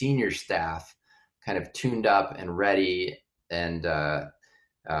keeping senior staff kind of tuned up and ready, and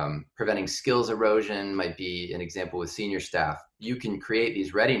preventing skills erosion might be an example with senior staff. You can create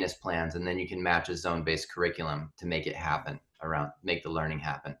these readiness plans, and then you can match a zone-based curriculum to make it happen, make the learning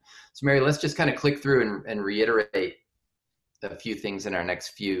happen. So Mary, let's just kind of click through and reiterate a few things in our next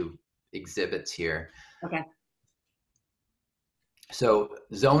few exhibits here. Okay. So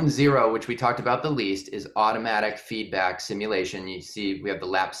zone 0, which we talked about the least, is automatic feedback simulation. You see we have the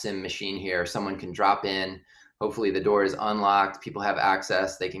lap sim machine here. Someone can drop in. Hopefully the door is unlocked. People have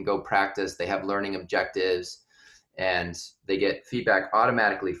access. They can go practice. They have learning objectives, and they get feedback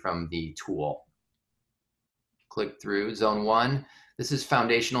automatically from the tool. Click through zone 1. This is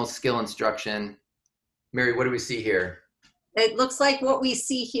foundational skill instruction. Mary, what do we see here? It looks like what we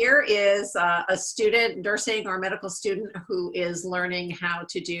see here is a student, nursing or medical student, who is learning how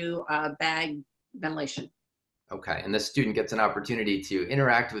to do bag ventilation. Okay, and the student gets an opportunity to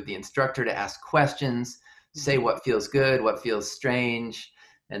interact with the instructor, to ask questions, say what feels good, what feels strange,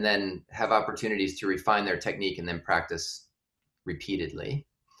 and then have opportunities to refine their technique and then practice repeatedly.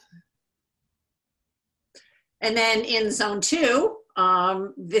 And then in zone 2,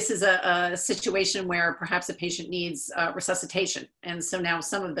 this is a situation where perhaps a patient needs resuscitation. And so now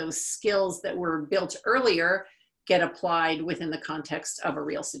some of those skills that were built earlier get applied within the context of a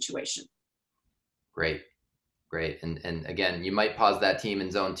real situation. Great. Great. And again, you might pause that team in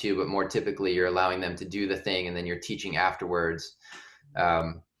zone 2, but more typically you're allowing them to do the thing and then you're teaching afterwards.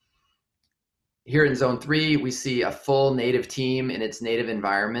 Here in zone 3, we see a full native team in its native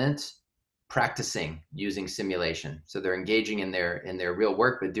environment practicing using simulation. So they're engaging in their real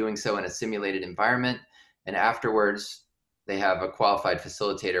work, but doing so in a simulated environment. And afterwards, they have a qualified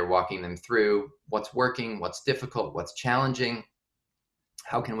facilitator walking them through what's working, what's difficult, what's challenging,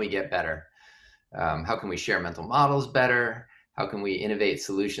 how can we get better? How can we share mental models better? How can we innovate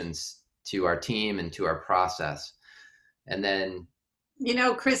solutions to our team and to our process? And then, you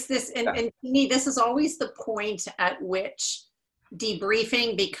know, Chris, and to me, this is always the point at which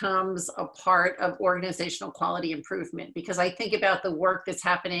debriefing becomes a part of organizational quality improvement, because I think about the work that's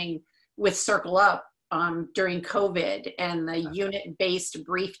happening with Circle Up during COVID and the unit-based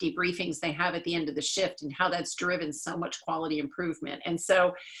brief debriefings they have at the end of the shift and how that's driven so much quality improvement. And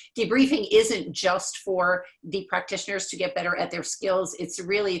so debriefing isn't just for the practitioners to get better at their skills. It's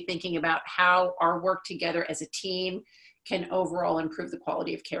really thinking about how our work together as a team can overall improve the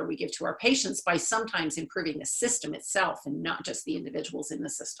quality of care we give to our patients by sometimes improving the system itself and not just the individuals in the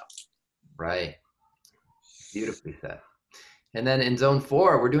system. Right. Beautifully said. And then in zone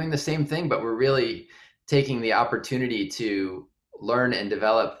 4, we're doing the same thing, but we're really taking the opportunity to learn and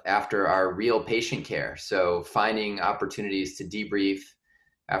develop after our real patient care. So finding opportunities to debrief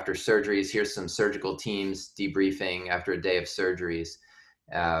after surgeries. Here's some surgical teams debriefing after a day of surgeries.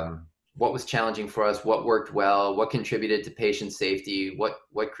 What was challenging for us? What worked well? What contributed to patient safety?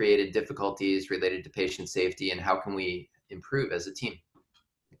 What created difficulties related to patient safety? And how can we improve as a team?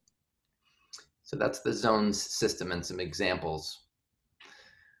 So that's the zones system and some examples.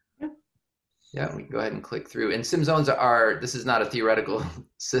 Yeah, we can go ahead and click through. And SimZones this is not a theoretical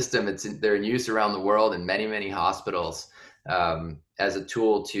system. They're in use around the world in many, many hospitals as a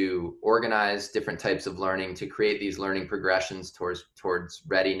tool to organize different types of learning, to create these learning progressions towards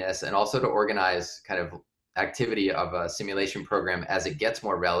readiness, and also to organize kind of activity of a simulation program as it gets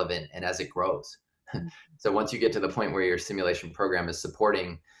more relevant and as it grows. So once you get to the point where your simulation program is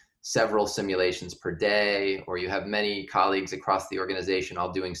supporting several simulations per day, or you have many colleagues across the organization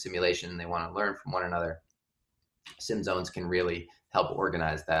all doing simulation and they want to learn from one another, SimZones can really help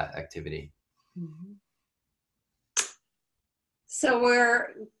organize that activity. Mm-hmm. So we're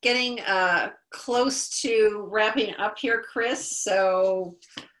getting close to wrapping up here, Chris. So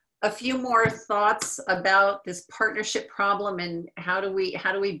a few more thoughts about this partnership problem and how do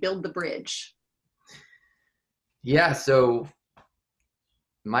we build the bridge? Yeah, so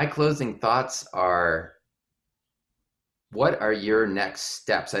my closing thoughts are, what are your next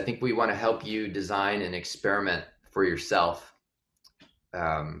steps? I think we want to help you design an experiment for yourself.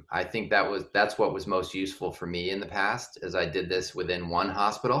 I think that's what was most useful for me in the past, as I did this within one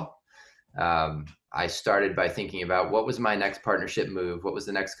hospital. I started by thinking about what was my next partnership move? What was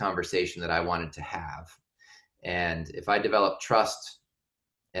the next conversation that I wanted to have? And if I developed trust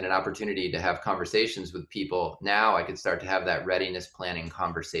and an opportunity to have conversations with people, now I could start to have that readiness planning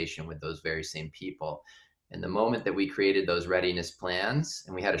conversation with those very same people. And the moment that we created those readiness plans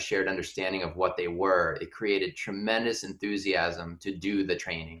and we had a shared understanding of what they were, it created tremendous enthusiasm to do the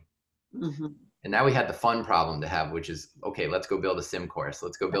training. Mm-hmm. And now we had the fun problem to have, which is, okay, let's go build a sim course.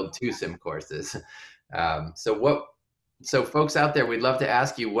 Let's go build 2 sim courses. So folks out there, we'd love to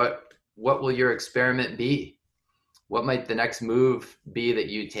ask you, what will your experiment be? What might the next move be that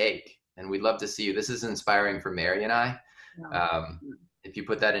you take? And we'd love to see you. This is inspiring for Mary and I. If you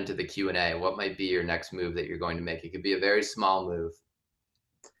put that into the Q&A, what might be your next move that you're going to make? It could be a very small move.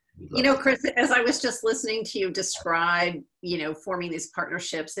 You know, Chris, as I was just listening to you describe, forming these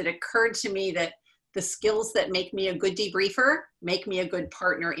partnerships, it occurred to me that the skills that make me a good debriefer make me a good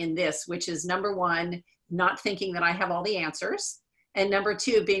partner in this, which is number 1, not thinking that I have all the answers. And number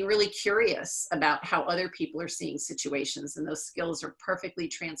 2, being really curious about how other people are seeing situations, and those skills are perfectly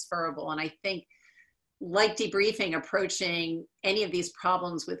transferable. And I think, like debriefing, approaching any of these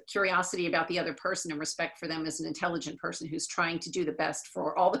problems with curiosity about the other person and respect for them as an intelligent person who's trying to do the best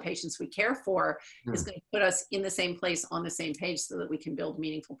for all the patients we care for is going to put us in the same place on the same page so that we can build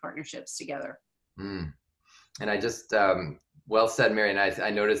meaningful partnerships together. And I just, well said, Mary. And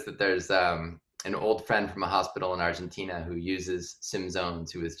I noticed that there's an old friend from a hospital in Argentina who uses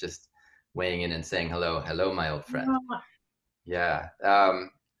SimZones, who is just weighing in and saying, hello, my old friend. Yeah.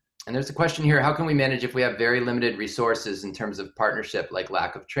 And there's a question here, how can we manage if we have very limited resources in terms of partnership, like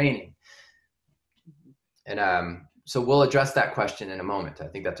lack of training? And so we'll address that question in a moment. I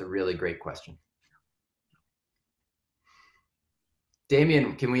think that's a really great question.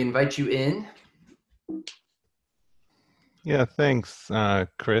 Damien, can we invite you in? Yeah, thanks,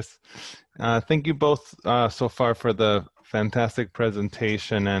 Chris. Thank you both so far for the fantastic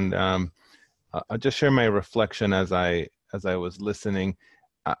presentation, and I'll just share my reflection as I was listening.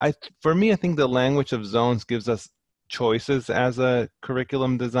 For me, I think the language of zones gives us choices as a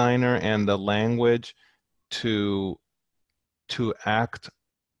curriculum designer, and the language to act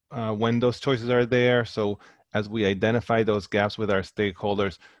when those choices are there. So as we identify those gaps with our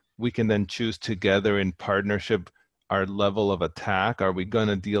stakeholders, we can then choose together in partnership our level of attack. Are we going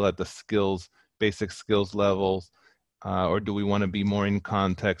to deal at the skills, basic skills levels, or do we want to be more in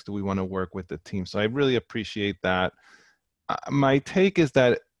context? Do we want to work with the team? So I really appreciate that. My take is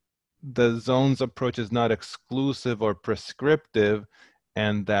that the zones approach is not exclusive or prescriptive,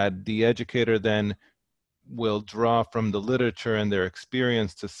 and that the educator then will draw from the literature and their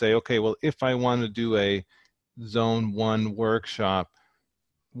experience to say, okay, well, if I want to do a zone one workshop,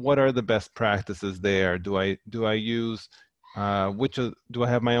 what are the best practices there? Do I use do I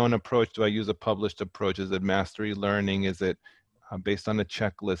have my own approach? Do I use a published approach? Is it mastery learning? Is it based on a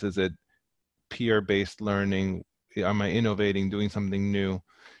checklist? Is it peer-based learning? Am I innovating, doing something new?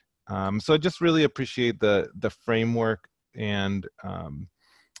 So I just really appreciate the framework and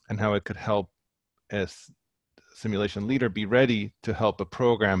how it could help as simulation leader be ready to help a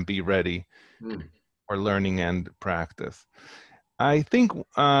program be ready for learning and practice. I think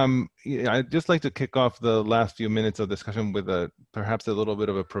yeah, I'd just like to kick off the last few minutes of discussion with perhaps a little bit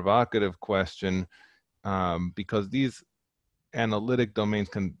of a provocative question, because these analytic domains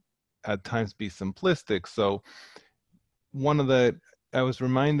can at times be simplistic. So I was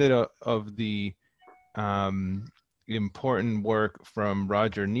reminded of the important work from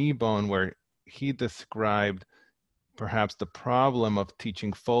Roger Kneebone, where he described perhaps the problem of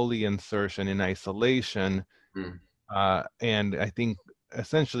teaching Foley insertion in isolation, and I think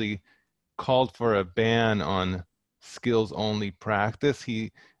essentially called for a ban on skills-only practice.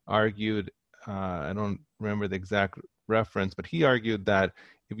 He argued, I don't remember the exact reference, but he argued that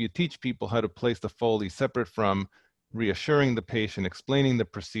if you teach people how to place the Foley separate from reassuring the patient, explaining the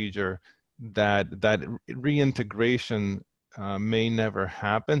procedure, that reintegration may never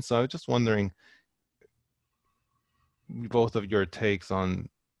happen. So I was just wondering both of your takes on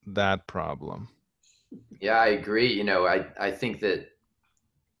that problem. Yeah, I agree. You know, I think that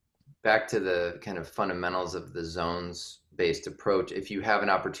back to the kind of fundamentals of the zones-based approach, if you have an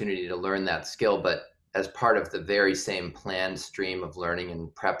opportunity to learn that skill, but as part of the very same planned stream of learning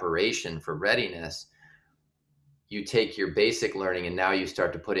and preparation for readiness, you take your basic learning and now you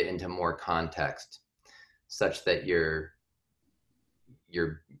start to put it into more context, such that you're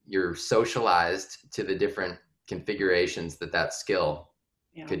socialized to the different configurations that skill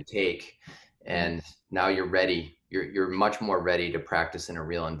could take, and now you're ready. You're much more ready to practice in a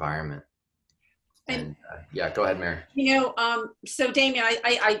real environment. And yeah, go ahead, Mary. You know, so Damien,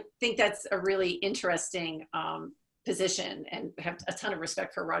 I think that's a really interesting position, and have a ton of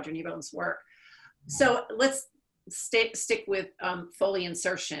respect for Roger Kneebone's work. So let's stick with Foley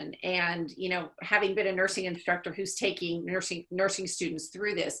insertion. And, you know, having been a nursing instructor who's taking nursing students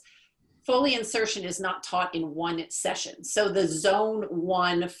through this, Foley insertion is not taught in one session. So the zone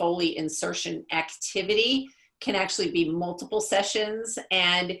one Foley insertion activity can actually be multiple sessions.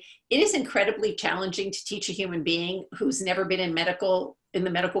 And it is incredibly challenging to teach a human being who's never been in the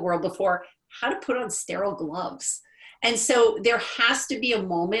medical world before how to put on sterile gloves. And so there has to be a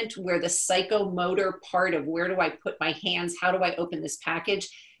moment where the psychomotor part of where do I put my hands, how do I open this package,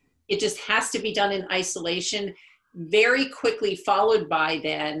 it just has to be done in isolation, very quickly followed by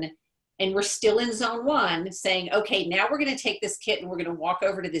then, and we're still in zone one, saying, okay, now we're going to take this kit and we're going to walk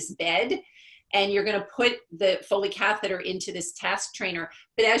over to this bed, and you're going to put the Foley catheter into this task trainer.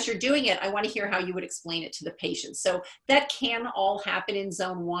 But as you're doing it, I want to hear how you would explain it to the patient. So that can all happen in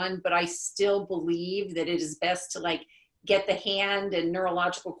zone one, but I still believe that it is best to like get the hand and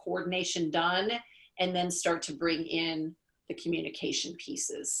neurological coordination done and then start to bring in the communication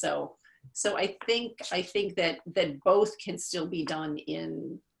pieces. So I think that both can still be done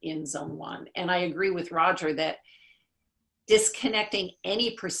in zone one. And I agree with Roger that disconnecting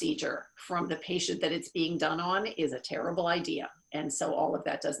any procedure from the patient that it's being done on is a terrible idea. And so all of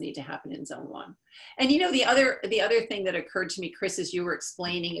that does need to happen in zone one. And you know, the other thing that occurred to me, Chris, as you were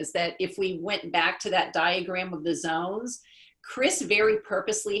explaining, is that if we went back to that diagram of the zones, Chris very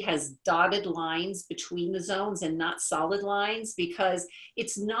purposely has dotted lines between the zones and not solid lines, because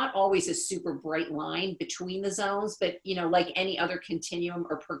it's not always a super bright line between the zones, but you know, like any other continuum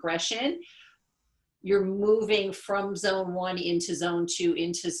or progression, you're moving from zone one into zone two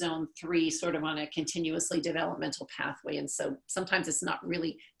into zone three, sort of on a continuously developmental pathway. And so sometimes it's not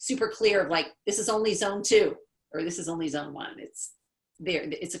really super clear of like, this is only zone two. or this is only zone 1. It's there.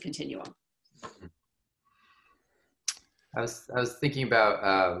 It's a continuum. I was thinking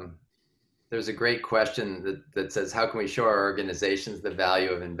about, there's a great question that says, how can we show our organizations the value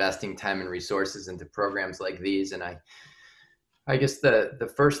of investing time and resources into programs like these? And I guess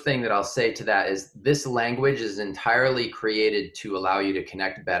the first thing that I'll say to that is this language is entirely created to allow you to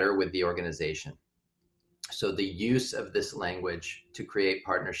connect better with the organization. So the use of this language to create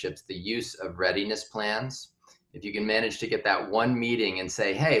partnerships, the use of readiness plans, if you can manage to get that one meeting and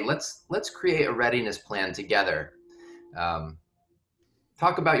say, hey, let's create a readiness plan together.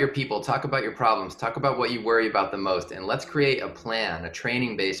 Talk about your people, talk about your problems, talk about what you worry about the most, and let's create a plan, a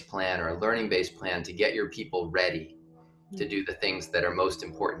training-based plan or a learning-based plan to get your people ready to do the things that are most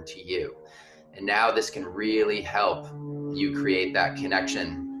important to you. And now this can really help you create that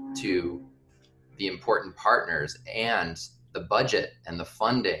connection to the important partners, and the budget and the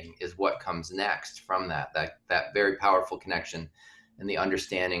funding is what comes next from that very powerful connection and the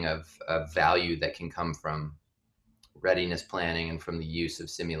understanding of value that can come from readiness planning and from the use of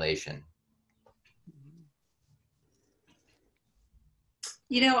simulation.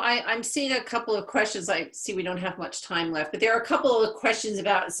 You know, I'm seeing a couple of questions. I see we don't have much time left, but there are a couple of questions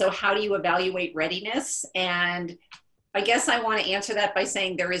about, so how do you evaluate readiness? And I guess I want to answer that by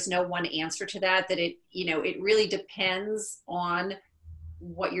saying there is no one answer to that, that it, you know, it really depends on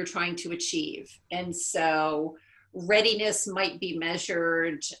what you're trying to achieve. And so readiness might be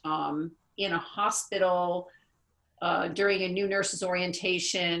measured in a hospital during a new nurse's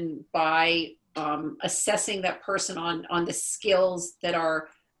orientation by assessing that person on the skills that are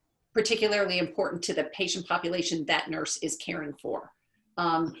particularly important to the patient population that nurse is caring for.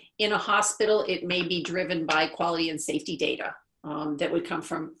 In a hospital, it may be driven by quality and safety data that would come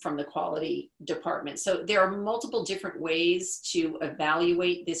from the quality department. So there are multiple different ways to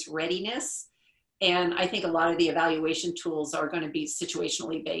evaluate this readiness. And I think a lot of the evaluation tools are going to be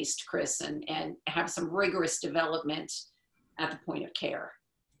situationally based, Chris, and have some rigorous development at the point of care.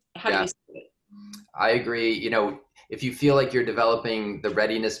 How do you see it? I agree. You know, if you feel like you're developing the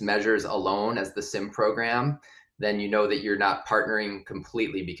readiness measures alone as the SIM program, then you know that you're not partnering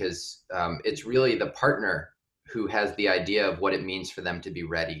completely, because it's really the partner who has the idea of what it means for them to be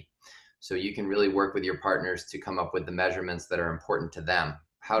ready. So you can really work with your partners to come up with the measurements that are important to them.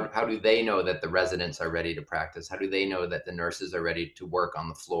 How do they know that the residents are ready to practice? How do they know that the nurses are ready to work on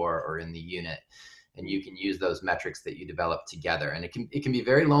the floor or in the unit? And you can use those metrics that you develop together. And it can be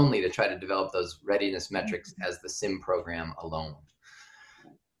very lonely to try to develop those readiness metrics as the SIM program alone.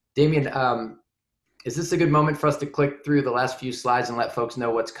 Damien, is this a good moment for us to click through the last few slides and let folks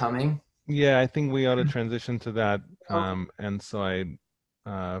know what's coming? Yeah, I think we ought to transition to that. And so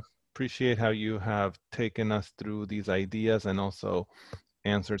I appreciate how you have taken us through these ideas and also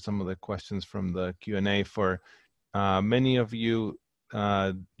answered some of the questions from the Q&A. For many of you,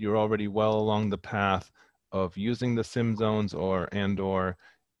 you're already well along the path of using the SimZones or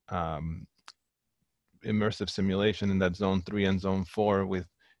immersive simulation in that zone 3 and zone 4 with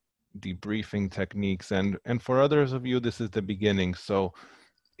debriefing techniques. And for others of you, this is the beginning. So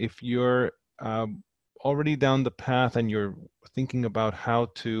if you're already down the path and you're thinking about how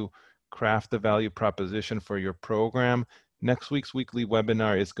to craft the value proposition for your program, next week's weekly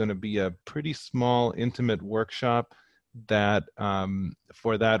webinar is going to be a pretty small, intimate workshop that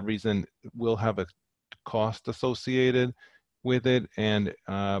for that reason will have a cost associated with it. And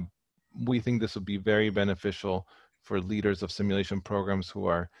we think this will be very beneficial for leaders of simulation programs who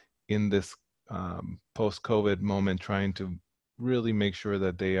are in this post-COVID moment trying to really make sure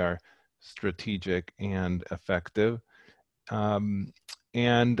that they are strategic and effective.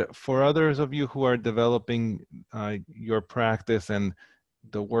 And for others of you who are developing your practice and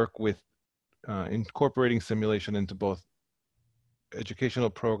the work with incorporating simulation into both educational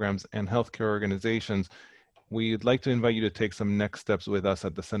programs and healthcare organizations, we'd like to invite you to take some next steps with us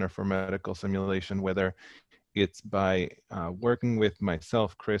at the Center for Medical Simulation, whether it's by working with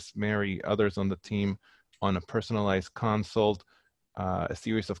myself, Chris, Mary, others on the team on a personalized consult, a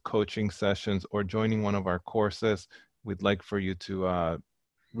series of coaching sessions, or joining one of our courses. We'd like for you to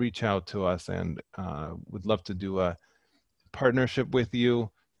reach out to us, and would love to do a partnership with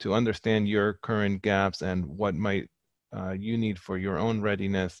you to understand your current gaps and what might you need for your own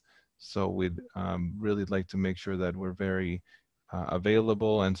readiness. So we'd really like to make sure that we're very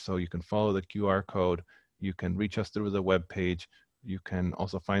available, and so you can follow the QR code. You can reach us through the webpage. You can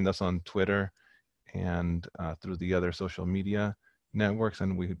also find us on Twitter and through the other social media networks,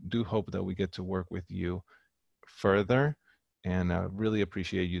 and we do hope that we get to work with you further. And really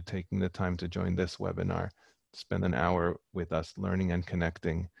appreciate you taking the time to join this webinar, spend an hour with us learning and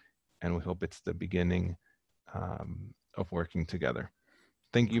connecting, and we hope it's the beginning of working together.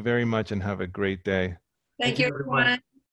 Thank you very much and have a great day. Thank you, everyone.